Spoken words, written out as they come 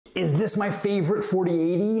Is this my favorite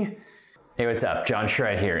 4080? Hey, what's up? John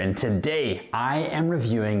Schreit here, and today I am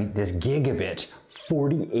reviewing this Gigabyte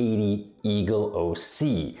 4080 Eagle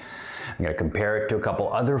OC. I'm gonna compare it to a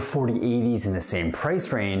couple other 4080s in the same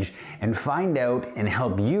price range and find out and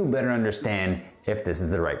help you better understand if this is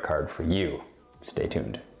the right card for you. Stay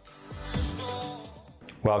tuned.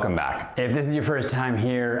 Welcome back. If this is your first time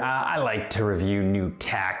here, I like to review new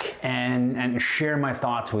tech and share my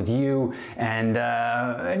thoughts with you and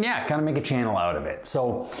yeah, kind of make a channel out of it.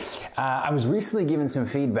 So I was recently given some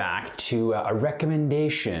feedback to a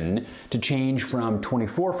recommendation to change from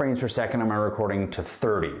 24 frames per second on my recording to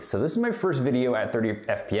 30. So this is my first video at 30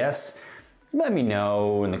 FPS. Let me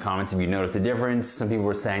know in the comments if you noticed a difference. Some people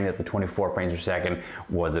were saying that the 24 frames per second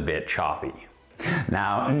was a bit choppy.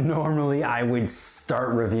 Now, normally I would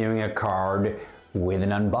start reviewing a card with an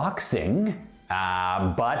unboxing,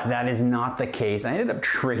 but that is not the case. I ended up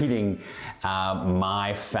trading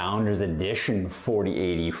my Founders Edition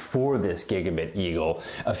 4080 for this Gigabyte Eagle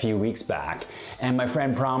a few weeks back, and my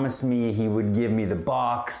friend promised me he would give me the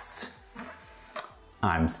box.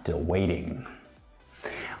 I'm still waiting.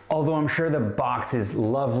 Although I'm sure the box is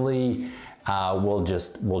lovely, we'll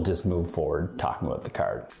just move forward talking about the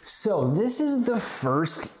card. So this is the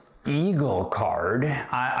first Eagle card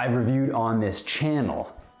I've reviewed on this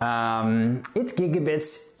channel. It's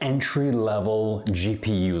Gigabyte's entry-level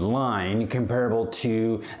GPU line, comparable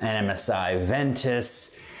to an MSI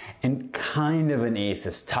Ventus and kind of an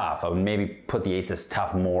Asus TUF. I would maybe put the Asus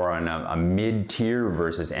TUF more on a mid-tier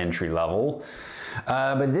versus entry-level.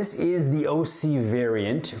 But this is the OC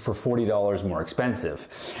variant for $40 more expensive.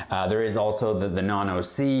 There is also the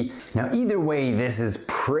non-OC. Now either way, this is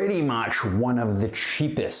pretty much one of the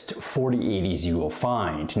cheapest 4080s you will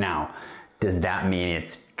find. Now, does that mean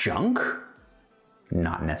it's junk?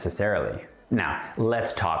 Not necessarily. Now,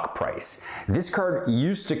 let's talk price. This card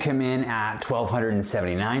used to come in at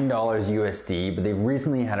 $1,279 USD, but they've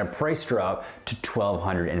recently had a price drop to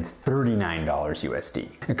 $1,239 USD.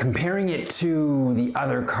 Now, comparing it to the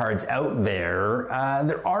other cards out there,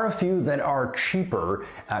 there are a few that are cheaper,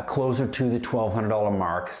 closer to the $1,200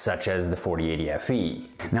 mark, such as the 4080 FE.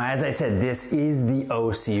 Now, as I said, this is the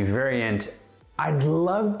OC variant. I'd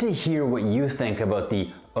love to hear what you think about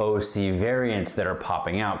the OC variants that are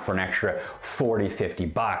popping out for an extra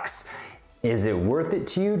 40-50 bucks. Is it worth it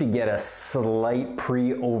to you to get a slight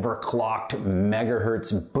pre-overclocked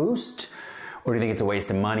megahertz boost? Or do you think it's a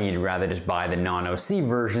waste of money and you'd rather just buy the non-OC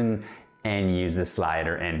version and use the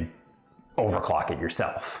slider and overclock it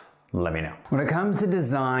yourself? Let me know. When it comes to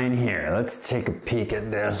design here, let's take a peek at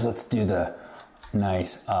this. Let's do the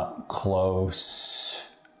nice up close,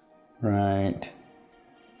 right?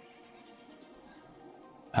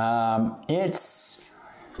 It's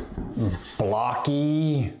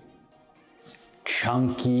blocky,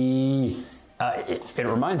 chunky. It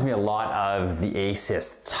reminds me a lot of the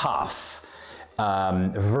Asus TUF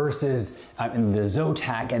versus the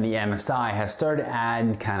Zotac and the MSI have started to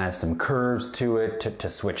add kind of some curves to it to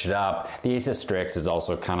switch it up. The Asus Strix is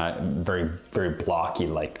also kind of very blocky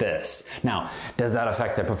like this. Now, does that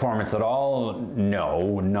affect the performance at all?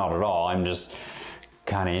 No, not at all. I'm just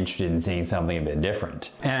kind of interested in seeing something a bit different.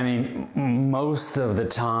 And I mean, most of the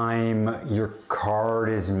time your card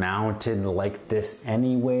is mounted like this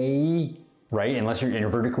anyway, right? Unless you're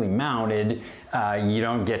vertically mounted, you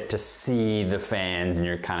don't get to see the fans and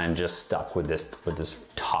you're kind of just stuck with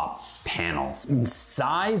this top panel.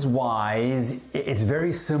 Size-wise, it's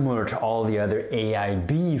very similar to all the other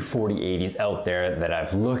AIB 4080s out there that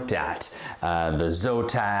I've looked at. The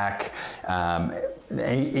Zotac,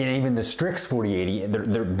 and even the Strix 4080,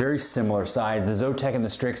 they're very similar size. The Zotac and the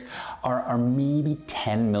Strix are maybe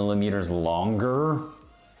 10 millimeters longer.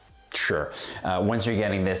 Sure, once you're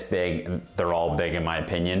getting this big, they're all big in my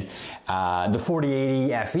opinion. The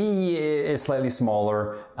 4080 FE is slightly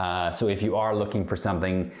smaller, so if you are looking for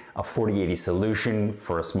something, a 4080 solution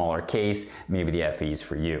for a smaller case, maybe the FE is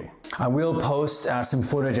for you. I will post some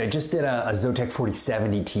footage. I just did a Zotac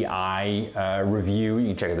 4070 Ti review. You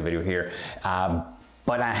can check out the video here.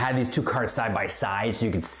 But I had these two cards side by side so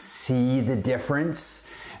you could see the difference.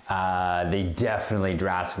 They definitely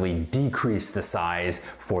drastically decreased the size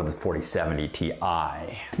for the 4070 Ti.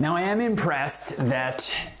 Now I am impressed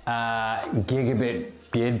that Gigabyte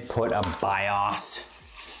did put a BIOS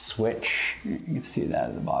switch. You can see that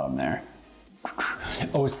at the bottom there.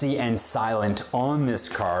 OC and silent on this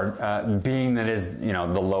card, being that is, you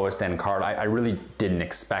know, the lowest end card. I really didn't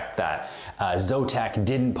expect that. Zotac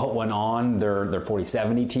didn't put one on their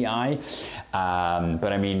 4070 Ti,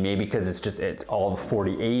 but I mean, maybe because it's all the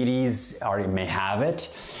 4080s already may have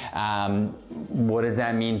it. What does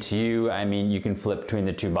that mean to you? I mean, you can flip between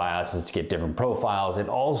the two BIOSes to get different profiles. It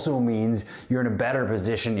also means you're in a better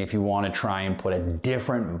position if you want to try and put a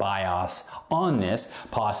different BIOS on this,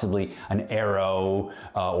 possibly an Aero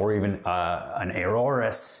or even an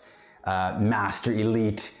Aorus Master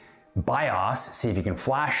Elite BIOS. See if you can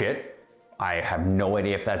flash it. I have no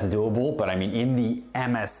idea if that's doable, but I mean, in the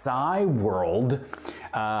MSI world,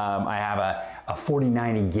 I have a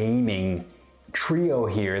 4090 gaming trio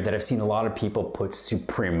here that I've seen a lot of people put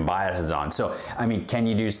Supreme BIOSes on. So, I mean, can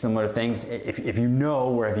you do similar things? If you know,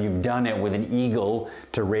 or if you've done it with an Eagle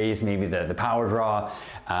to raise maybe the power draw,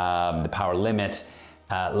 the power limit,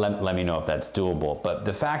 let me know if that's doable. But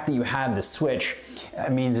the fact that you have the switch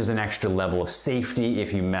means there's an extra level of safety.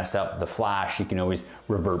 If you mess up the flash, you can always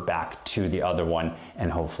revert back to the other one and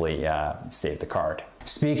hopefully save the card.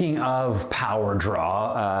 Speaking of power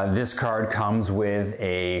draw, this card comes with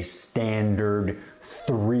a standard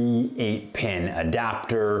 3 8-pin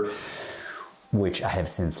adapter, which I have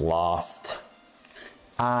since lost.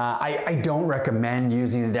 I don't recommend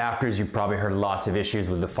using adapters. You've probably heard lots of issues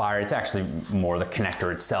with the fire. It's actually more the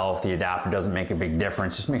connector itself. The adapter doesn't make a big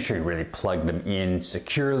difference. Just make sure you really plug them in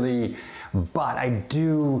securely. But I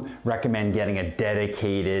do recommend getting a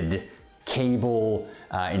dedicated cable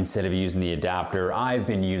instead of using the adapter. I've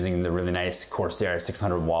been using the really nice Corsair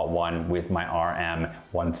 600 watt one with my RM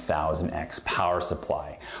 1000X power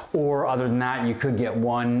supply. Or other than that, you could get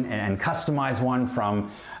one and customize one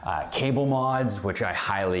from Cable Mods, which I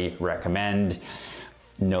highly recommend.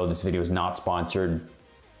 No, this video is not sponsored,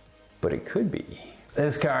 but it could be.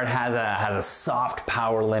 This card has a soft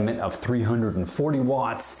power limit of 340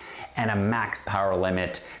 watts and a max power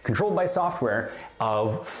limit controlled by software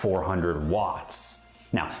of 400 watts.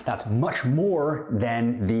 Now, that's much more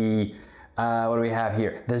than the, what do we have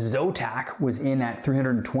here? The Zotac was in at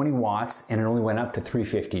 320 watts and it only went up to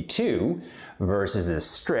 352 versus the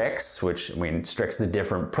Strix, which, I mean, Strix is a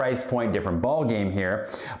different price point, different ball game here,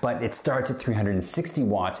 but it starts at 360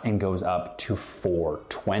 watts and goes up to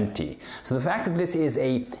 420. So the fact that this is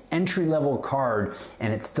a entry-level card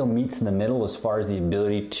and it still meets in the middle as far as the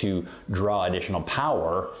ability to draw additional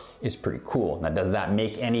power is pretty cool. Now, does that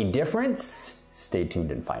make any difference? Stay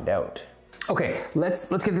tuned and find out. Okay, let's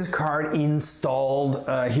get this card installed.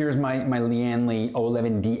 Here's my Lianli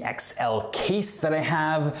 011D XL case that I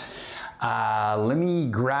have. Let me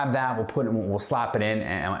grab that. We'll slap it in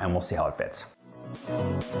and we'll see how it fits.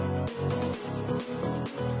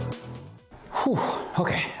 Whew,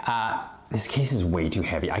 okay, this case is way too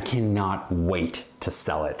heavy. I cannot wait to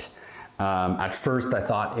sell it. At first, I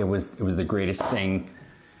thought it was the greatest thing.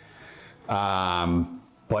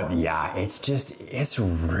 But yeah, it's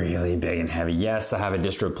really big and heavy. Yes, I have a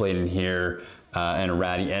distro plate in here and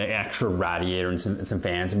an extra radiator and some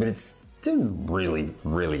fans, but it's still really,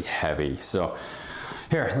 really heavy. So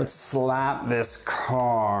here, let's slap this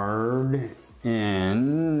card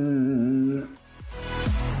in.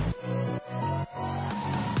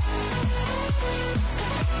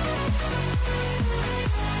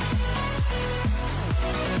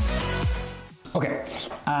 Okay,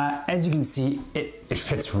 as you can see, it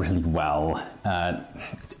fits really well.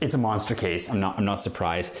 It's a monster case. I'm not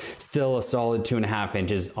surprised. Still a solid 2.5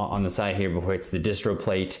 inches on the side here before it's the distro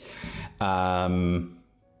plate. Yeah,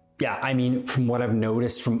 I mean, from what I've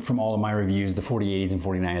noticed from all of my reviews, the 4080s and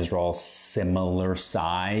 4090s are all similar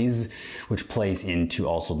size, which plays into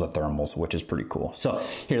also the thermals, which is pretty cool. So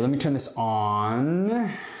here, let me turn this on.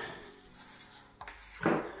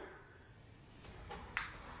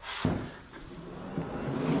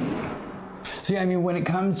 So yeah, I mean, when it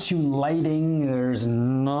comes to lighting, there's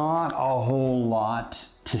not a whole lot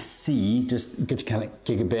to see. Just get kind of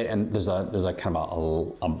Gigabyte, and there's a kind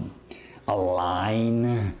of a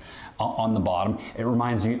line on the bottom. It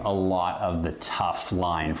reminds me a lot of the Tough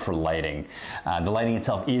line for lighting. The lighting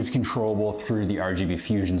itself is controllable through the RGB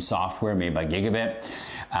Fusion software made by Gigabyte.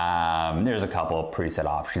 There's a couple of preset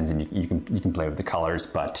options, and you can play with the colors,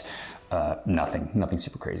 but nothing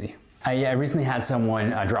super crazy. I recently had someone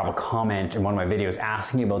drop a comment in one of my videos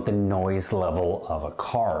asking about the noise level of a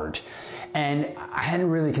card. And I hadn't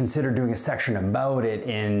really considered doing a section about it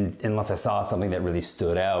unless I saw something that really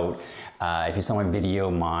stood out. If you saw my video,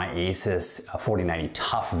 my Asus 4090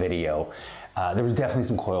 Tough video, there was definitely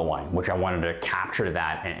some coil whine, which I wanted to capture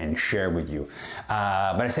that and share with you.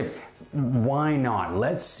 But I said, why not?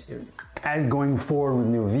 Let's, as going forward with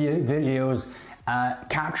new videos,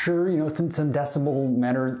 capture, you know, some decibel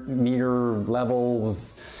meter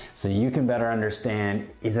levels, so you can better understand,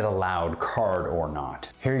 is it a loud card or not?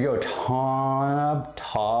 Here you go, Tob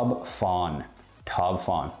Fawn.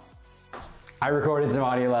 I recorded some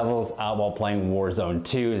audio levels while playing Warzone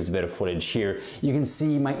 2. There's a bit of footage here. You can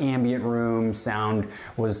see my ambient room sound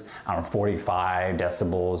was, I don't know, 45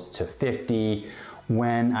 decibels to 50.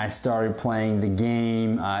 When I started playing the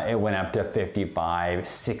game, it went up to 55,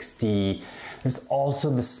 60. There's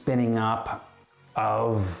also the spinning up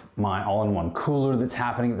of my all-in-one cooler that's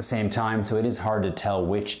happening at the same time, so it is hard to tell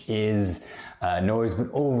which is noise, but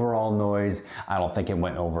overall noise, I don't think it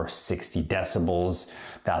went over 60 decibels.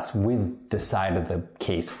 That's with the side of the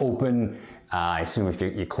case open. I assume if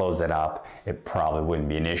you close it up, it probably wouldn't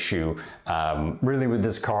be an issue. Really with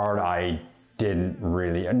this card, I didn't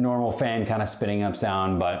really, a normal fan kind of spinning up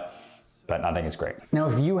sound, but I think it's great. Now,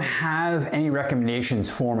 if you have any recommendations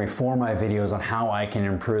for me for my videos on how I can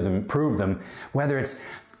improve them, whether it's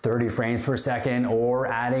 30 frames per second or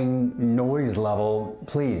adding noise level,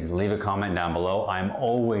 please leave a comment down below. I'm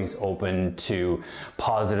always open to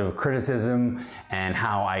positive criticism and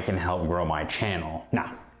how I can help grow my channel.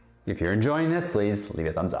 Now, if you're enjoying this, please leave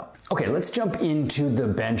a thumbs up. Okay, let's jump into the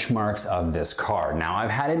benchmarks of this card. Now,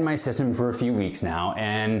 I've had it in my system for a few weeks now,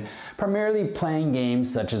 and primarily playing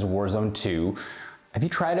games such as Warzone 2. Have you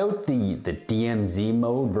tried out the DMZ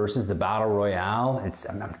mode versus the Battle Royale?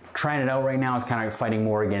 I'm trying it out right now. It's kind of fighting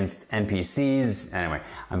more against NPCs. Anyway,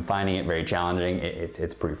 I'm finding it very challenging.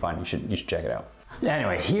 It's pretty fun. You should check it out.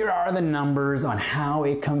 Anyway, here are the numbers on how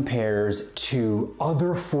it compares to other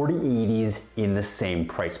 4080s in the same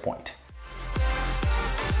price point.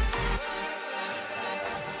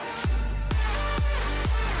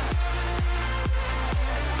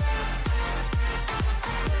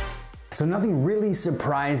 So nothing really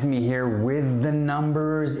surprised me here with the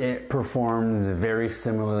numbers. It performs very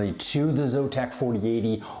similarly to the Zotac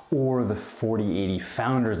 4080 or the 4080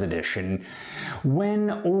 Founders Edition. When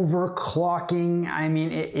overclocking, I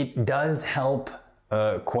mean, it does help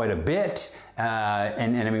quite a bit.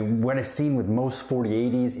 And I mean, what I've seen with most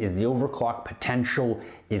 4080s is the overclock potential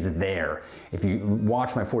is there. If you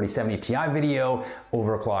watch my 4070 Ti video,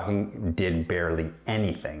 overclocking did barely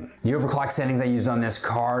anything. The overclock settings I used on this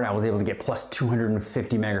card, I was able to get plus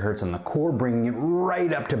 250 megahertz on the core, bringing it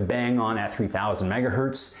right up to bang on at 3000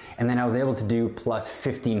 megahertz. And then I was able to do plus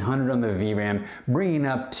 1500 on the VRAM, bringing it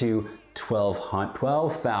up to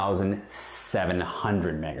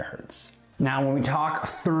 12,700 megahertz. Now, when we talk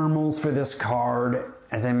thermals for this card,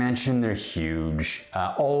 as I mentioned, they're huge.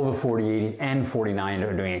 All of the 4080s and 4090s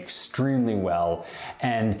are doing extremely well.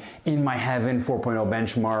 And in my Heaven 4.0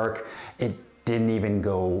 benchmark, it didn't even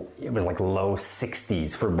go, it was like low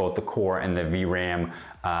 60s for both the core and the VRAM.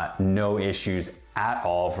 No issues at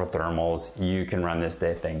all for thermals. You can run this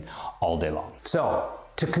thing all day long. So,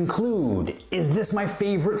 to conclude, is this my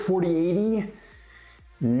favorite 4080?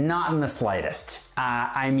 Not in the slightest.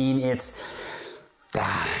 I mean, it's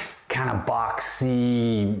kind of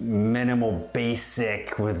boxy, minimal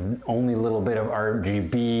basic with only a little bit of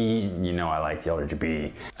RGB. You know I like the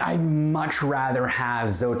RGB. I'd much rather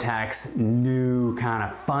have Zotac's new kind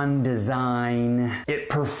of fun design. It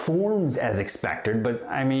performs as expected, but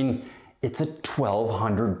I mean, it's a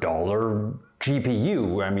 $1,200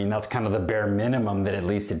 GPU. I mean, that's kind of the bare minimum that at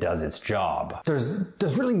least it does its job. There's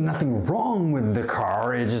really nothing wrong with the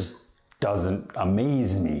car, it just doesn't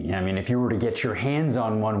amaze me. I mean, if you were to get your hands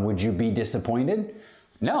on one, would you be disappointed?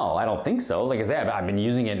 No, I don't think so. Like I said, I've been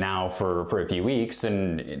using it now for a few weeks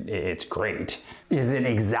and it's great. Is it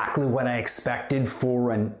exactly what I expected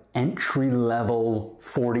for an entry-level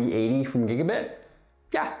 4080 from Gigabyte?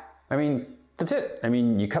 Yeah, I mean, that's it. I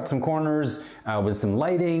mean, you cut some corners with some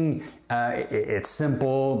lighting. It's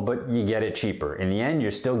simple, but you get it cheaper. In the end,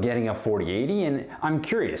 you're still getting a 4080, and I'm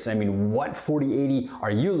curious. I mean, what 4080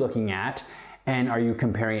 are you looking at? And are you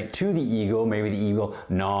comparing it to the Eagle, maybe the Eagle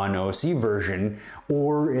non-OC version,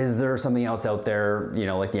 or is there something else out there, you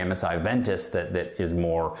know, like the MSI Ventus that is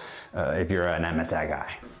more, if you're an MSI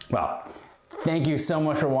guy? Well, thank you so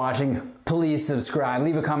much for watching. Please subscribe,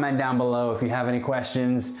 leave a comment down below if you have any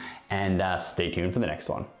questions, and stay tuned for the next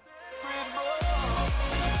one.